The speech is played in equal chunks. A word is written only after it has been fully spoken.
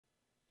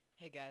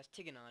Hey guys,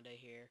 Tigananda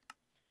here,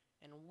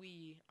 and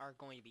we are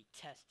going to be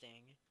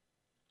testing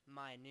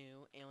my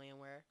new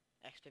Alienware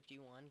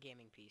x51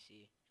 gaming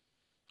PC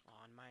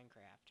on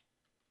Minecraft.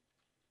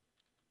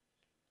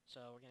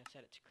 So we're going to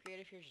set it to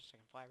creative here just so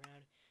I can fly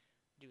around,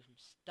 do some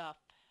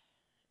stuff.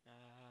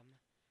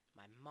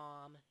 My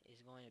mom is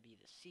going to be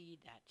the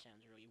seed. That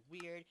sounds really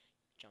weird.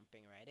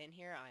 Jumping right in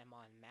here, I am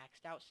on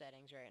maxed out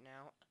settings right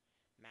now.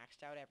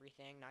 Maxed out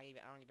everything. I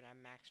don't even have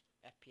max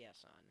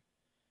FPS on.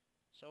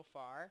 So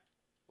far,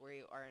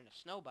 we are in a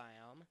snow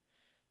biome.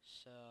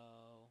 So,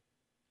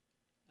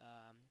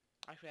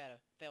 actually I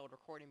had a failed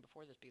recording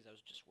before this because I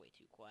was just way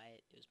too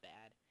quiet. It was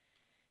bad.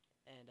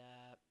 And,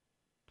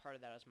 part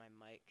of that was my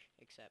mic,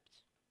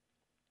 except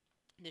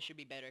this should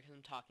be better because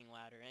I'm talking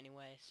louder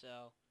anyway,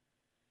 so,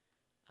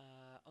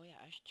 oh yeah,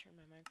 I should turn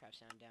my Minecraft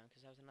sound down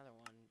because that was another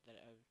one that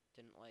I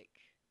didn't like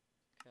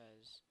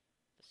because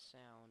the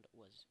sound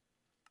was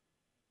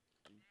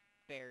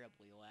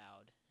unbearably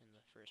loud in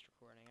the first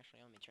recording.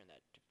 Actually, let me turn that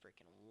to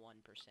freaking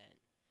 1%.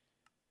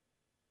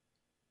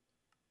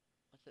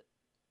 What's it?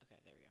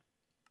 Okay, there we go.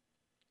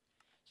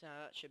 So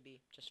now that should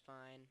be just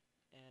fine.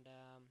 And,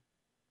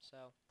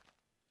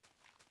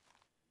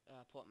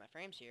 pull up my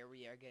frames here.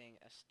 We are getting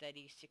a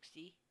steady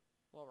 60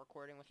 while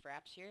recording with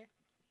Fraps here.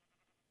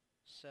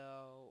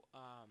 So,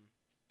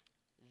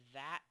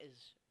 that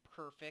is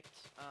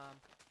perfect.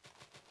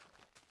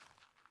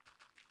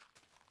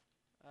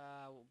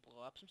 We'll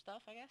blow up some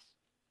stuff, I guess.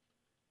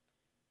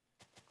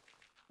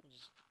 We'll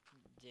just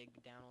dig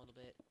down a little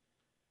bit.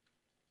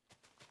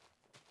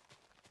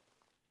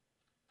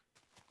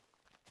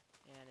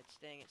 And it's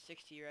staying at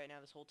 60 right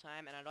now this whole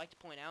time. And I'd like to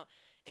point out,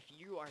 if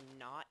you are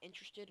not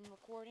interested in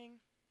recording,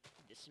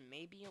 this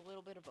may be a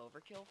little bit of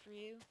overkill for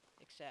you,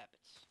 except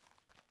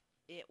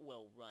it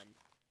will run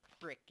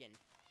frickin'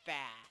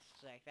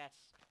 fast. Like,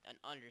 that's an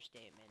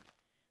understatement.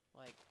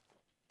 Like,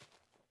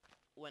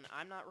 when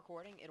I'm not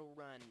recording, it'll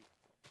run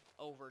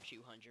over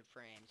 200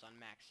 frames on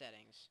max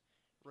settings,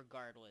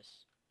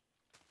 regardless.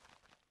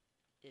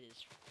 It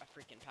is a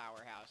freaking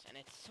powerhouse, and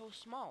it's so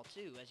small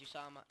too, as you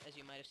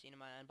might have seen in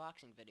my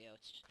unboxing video.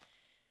 It's just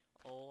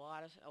a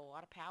lot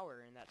of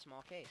power in that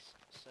small case.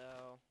 So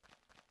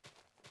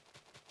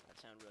that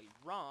sounded really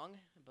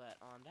wrong,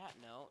 but on that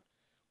note,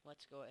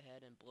 let's go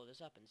ahead and blow this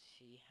up and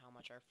see how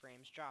much our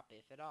frames drop,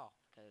 if at all,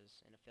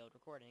 because in a failed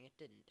recording it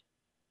didn't.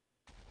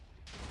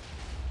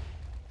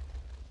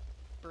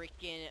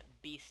 Frickin'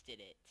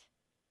 beasted it.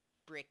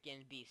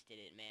 Frickin' beasted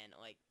it, man.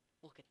 Like,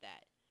 look at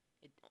that.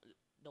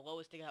 The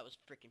lowest I got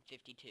was frickin'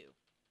 52.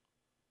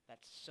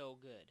 That's so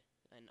good.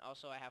 And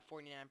also I have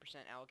 49%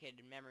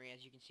 allocated memory,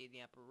 as you can see in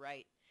the upper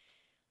right.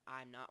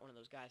 I'm not one of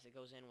those guys that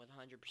goes in with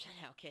 100%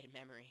 allocated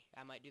memory.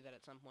 I might do that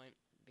at some point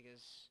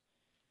because,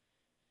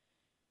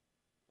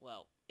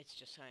 well, it's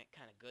just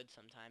kind of good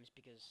sometimes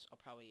because I'll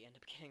probably end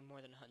up getting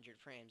more than 100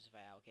 frames if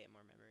I allocate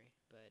more memory.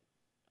 But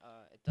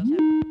it does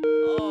have.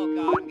 Oh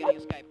God, I'm getting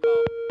a Skype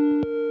call.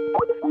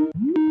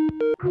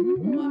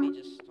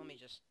 Let me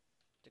just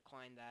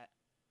decline that.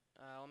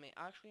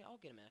 I'll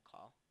get him in a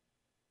call.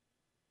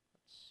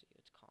 Let's see,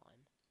 let's call him.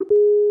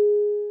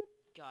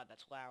 God,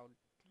 that's loud.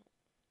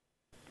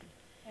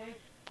 Hey.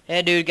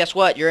 Hey, dude, guess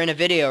what? You're in a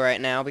video right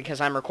now because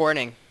I'm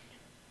recording.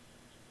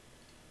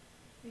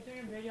 You turn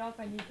your video off,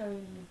 I need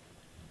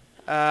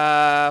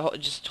to...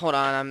 Just hold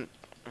on.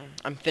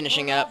 I'm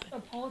finishing up. To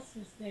post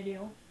this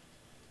video.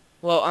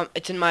 Well,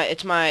 it's my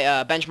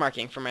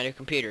benchmarking for my new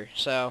computer.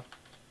 So,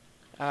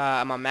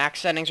 I'm on max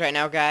settings right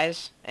now,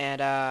 guys,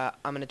 and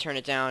I'm gonna turn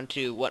it down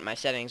to what my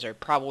settings are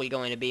probably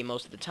going to be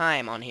most of the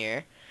time on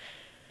here.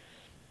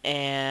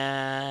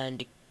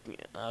 And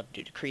I'll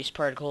do decrease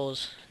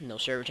particles, no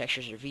server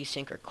textures or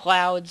VSync or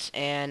clouds,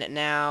 and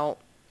now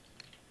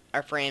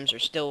our frames are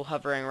still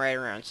hovering right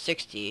around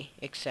 60,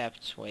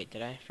 except, wait,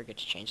 did I forget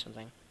to change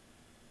something?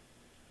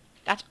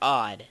 That's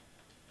odd.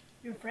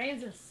 Your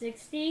frames are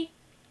 60?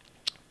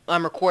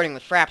 I'm recording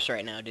with Fraps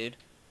right now, dude.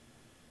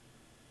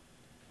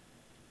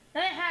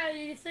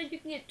 You said you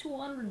can get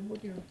 200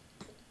 with your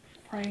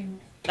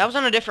frames. That was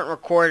on a different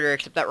recorder,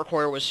 except that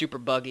recorder was super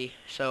buggy,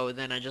 so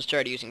then I just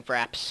started using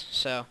Fraps,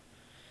 so.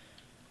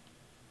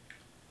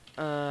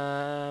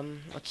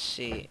 Let's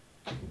see.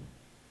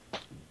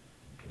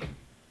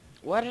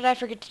 What did I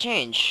forget to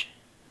change?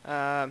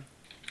 It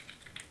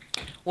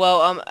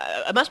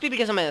must be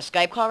because I'm in a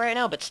Skype call right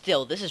now, but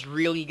still, this is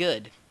really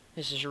good.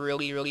 This is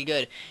really, really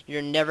good.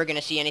 You're never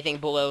gonna see anything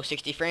below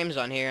 60 frames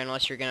on here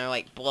unless you're gonna,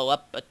 like, blow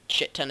up a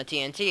shit ton of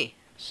TNT.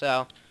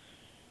 So,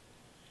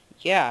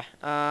 yeah,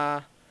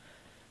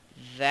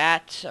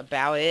 that's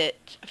about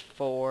it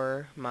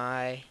for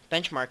my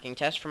benchmarking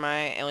test for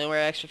my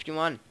Alienware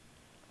x51.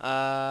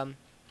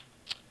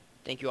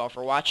 Thank you all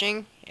for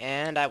watching,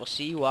 and I will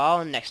see you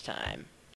all next time.